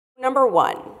number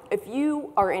one, if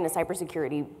you are in a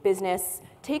cybersecurity business,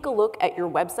 take a look at your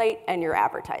website and your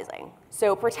advertising.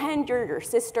 So pretend you're your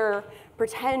sister,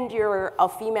 pretend you're a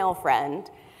female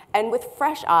friend, and with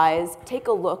fresh eyes, take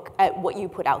a look at what you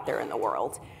put out there in the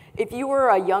world. If you were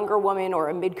a younger woman or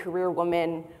a mid-career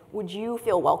woman, would you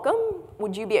feel welcome?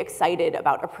 Would you be excited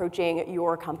about approaching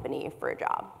your company for a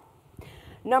job?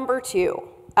 Number two,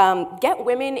 get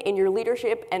women in your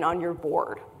leadership and on your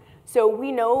board. So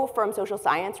we know from social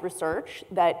science research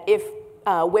that if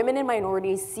women and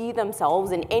minorities see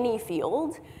themselves in any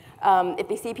field, if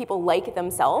they see people like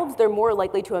themselves, they're more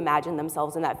likely to imagine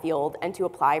themselves in that field and to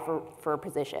apply for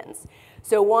positions.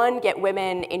 So one, get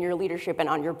women in your leadership and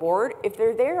on your board. If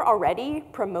they're there already,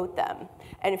 promote them.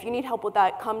 And if you need help with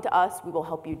that, come to us, we will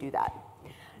help you do that.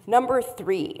 Number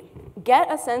three,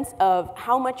 get a sense of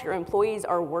how much your employees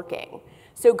are working.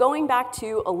 So going back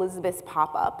to Elizabeth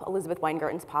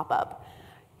Weingarten's pop-up,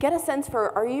 get a sense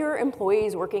for, are your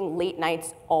employees working late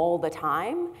nights all the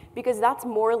time? Because that's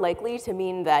more likely to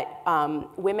mean that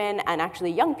women and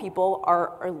actually young people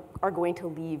are going to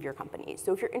leave your company.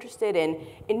 So if you're interested in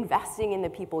investing in the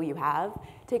people you have,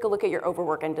 take a look at your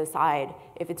overwork and decide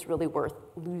if it's really worth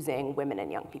losing women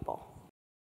and young people.